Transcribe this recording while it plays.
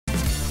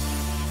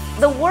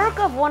The work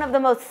of one of the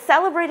most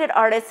celebrated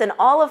artists in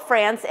all of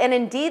France, and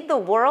indeed the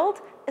world,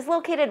 is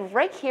located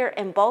right here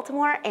in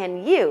Baltimore,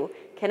 and you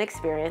can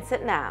experience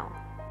it now.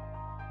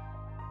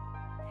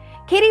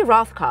 Katie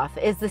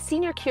Rothkopf is the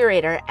senior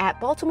curator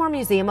at Baltimore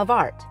Museum of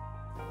Art.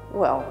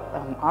 Well,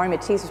 Henri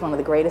Matisse is one of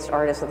the greatest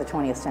artists of the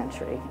 20th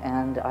century,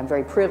 and I'm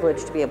very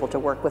privileged to be able to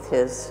work with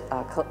his,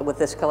 with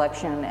this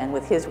collection and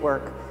with his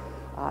work,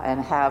 and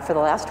have for the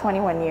last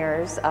 21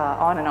 years,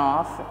 on and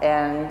off.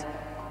 And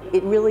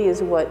it really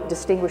is what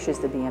distinguishes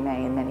the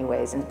BMA in many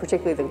ways, and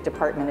particularly the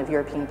Department of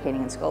European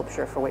Painting and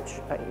Sculpture, for which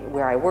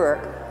where I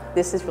work.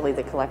 This is really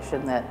the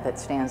collection that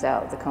stands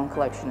out. The Cone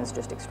collection is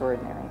just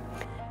extraordinary.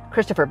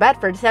 Christopher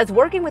Bedford says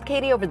working with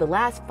Katie over the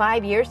last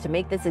 5 years to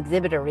make this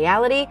exhibit a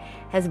reality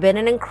has been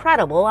an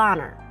incredible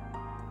honor.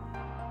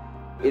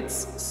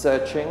 It's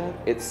searching,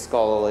 it's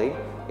scholarly,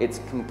 it's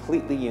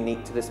completely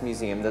unique to this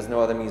museum. There's no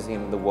other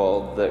museum in the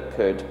world that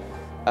could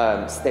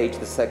stage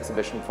this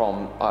exhibition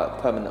from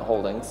permanent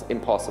holdings.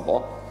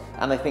 Impossible.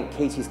 And I think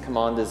Katie's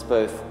command is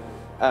both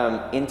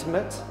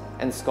intimate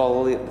and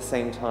scholarly at the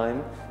same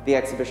time. The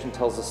exhibition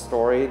tells a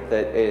story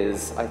that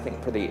is, I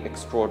think, pretty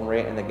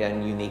extraordinary and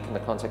again unique in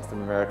the context of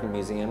American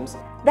museums.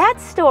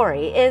 That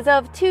story is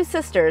of two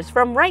sisters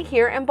from right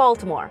here in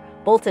Baltimore,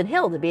 Bolton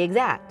Hill to be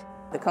exact.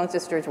 The Cone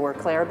sisters were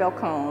Claribel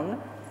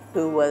Cone,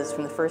 who was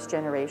from the first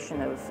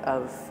generation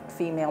of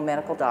female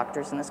medical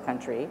doctors in this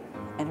country,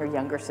 and her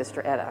younger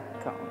sister Etta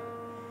Cone.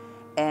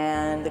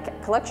 And the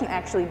collection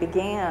actually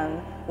began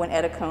when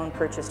Etta Cone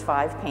purchased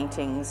 5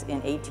 paintings in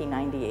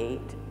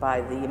 1898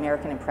 by the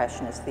American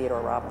Impressionist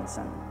Theodore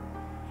Robinson.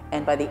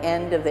 And by the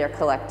end of their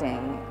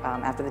collecting,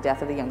 after the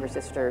death of the younger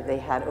sister, they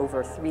had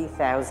over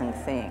 3,000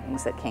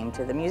 things that came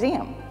to the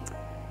museum.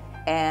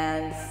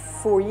 And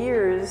for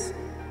years,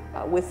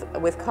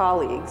 with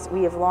colleagues,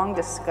 we have long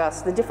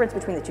discussed the difference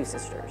between the two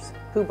sisters.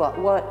 Who bought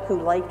what,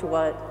 who liked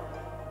what,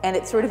 and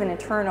it's sort of an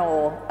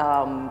internal,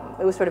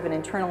 it was sort of an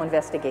internal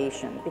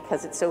investigation,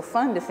 because it's so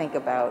fun to think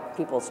about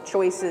people's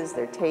choices,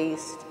 their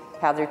taste,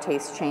 how their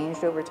tastes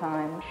changed over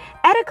time.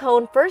 Etta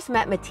Cone first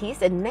met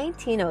Matisse in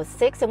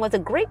 1906 and was a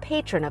great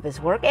patron of his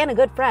work and a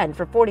good friend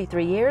for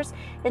 43 years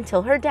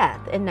until her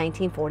death in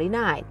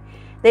 1949.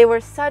 They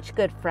were such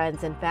good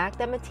friends, in fact,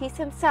 that Matisse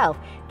himself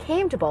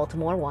came to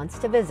Baltimore once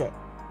to visit.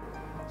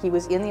 He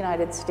was in the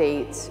United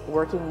States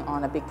working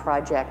on a big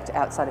project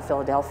outside of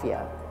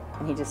Philadelphia,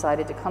 and he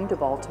decided to come to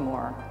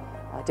Baltimore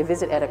to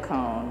visit Etta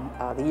Cone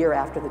the year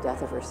after the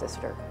death of her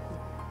sister.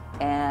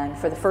 And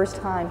for the first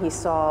time, he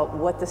saw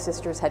what the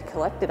sisters had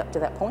collected up to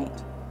that point.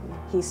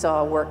 He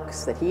saw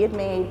works that he had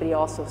made, but he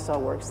also saw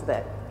works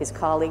that his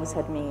colleagues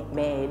had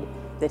made,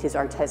 that his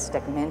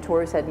artistic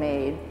mentors had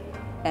made.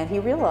 And he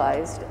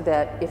realized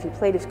that if he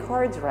played his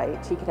cards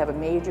right, he could have a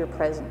major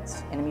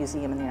presence in a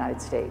museum in the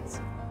United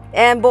States.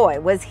 And boy,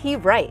 was he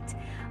right.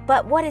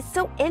 But what is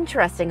so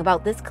interesting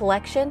about this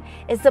collection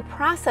is the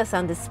process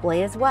on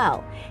display as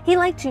well. He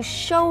liked to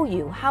show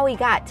you how he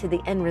got to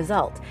the end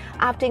result,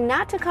 opting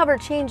not to cover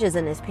changes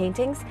in his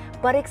paintings,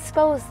 but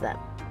expose them.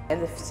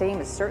 And the same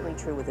is certainly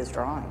true with his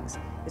drawings.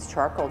 His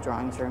charcoal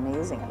drawings are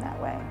amazing in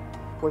that way,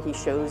 where he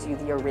shows you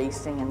the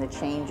erasing and the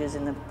changes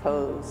in the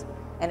pose.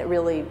 And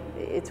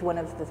it's one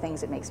of the things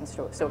that makes him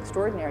so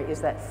extraordinary,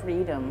 is that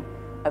freedom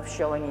of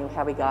showing you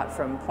how he got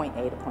from point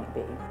A to point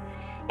B.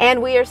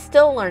 And we are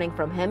still learning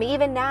from him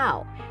even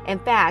now. In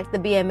fact, the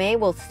BMA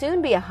will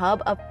soon be a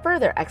hub of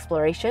further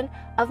exploration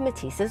of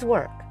Matisse's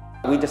work.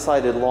 We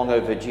decided long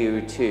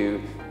overdue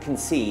to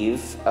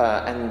conceive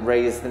and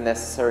raise the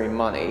necessary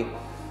money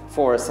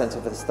for a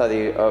Center for the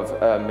Study of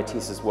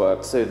Matisse's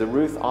work. So the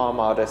Ruth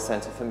Armada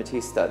Center for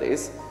Matisse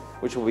Studies,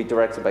 which will be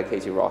directed by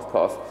Katie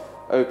Rothkopf,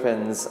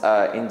 opens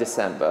in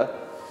December.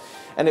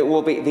 And it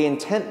will be, the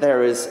intent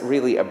there is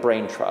really a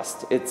brain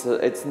trust. It's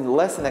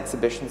less an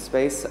exhibition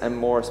space and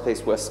more a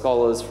space where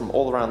scholars from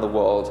all around the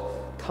world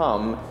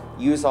come,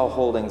 use our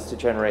holdings to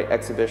generate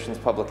exhibitions,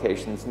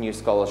 publications, new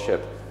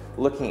scholarship,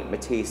 looking at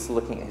Matisse,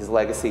 looking at his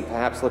legacy,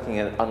 perhaps looking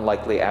at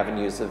unlikely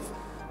avenues of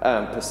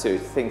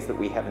pursuit, things that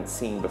we haven't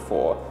seen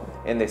before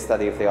in their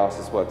study of the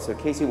artist's work. So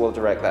Katie will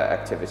direct that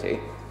activity,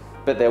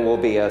 but there will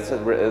be a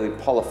sort of really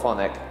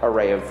polyphonic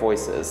array of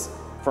voices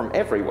from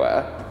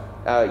everywhere,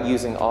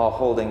 using our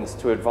holdings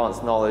to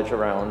advance knowledge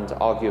around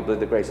arguably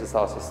the greatest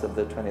artist of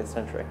the 20th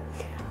century.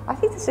 I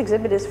think this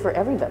exhibit is for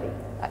everybody.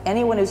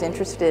 Anyone who's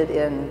interested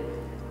in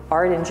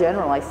art in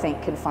general, I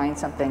think, can find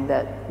something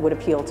that would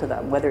appeal to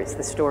them, whether it's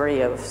the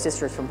story of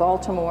sisters from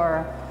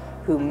Baltimore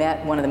who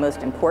met one of the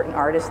most important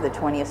artists of the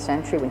 20th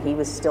century when he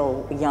was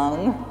still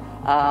young,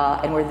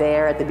 and were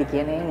there at the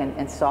beginning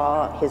and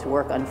saw his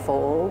work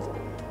unfold.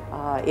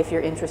 If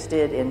you're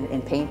interested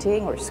in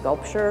painting or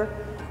sculpture,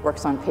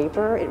 works on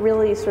paper, it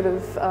really sort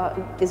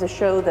of is a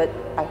show that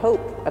I hope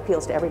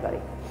appeals to everybody.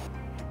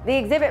 The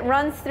exhibit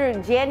runs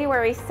through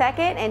January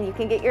 2nd, and you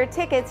can get your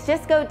tickets.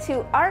 Just go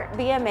to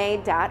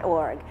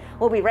artbma.org.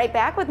 We'll be right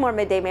back with more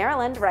Midday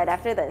Maryland right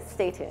after this.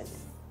 Stay tuned.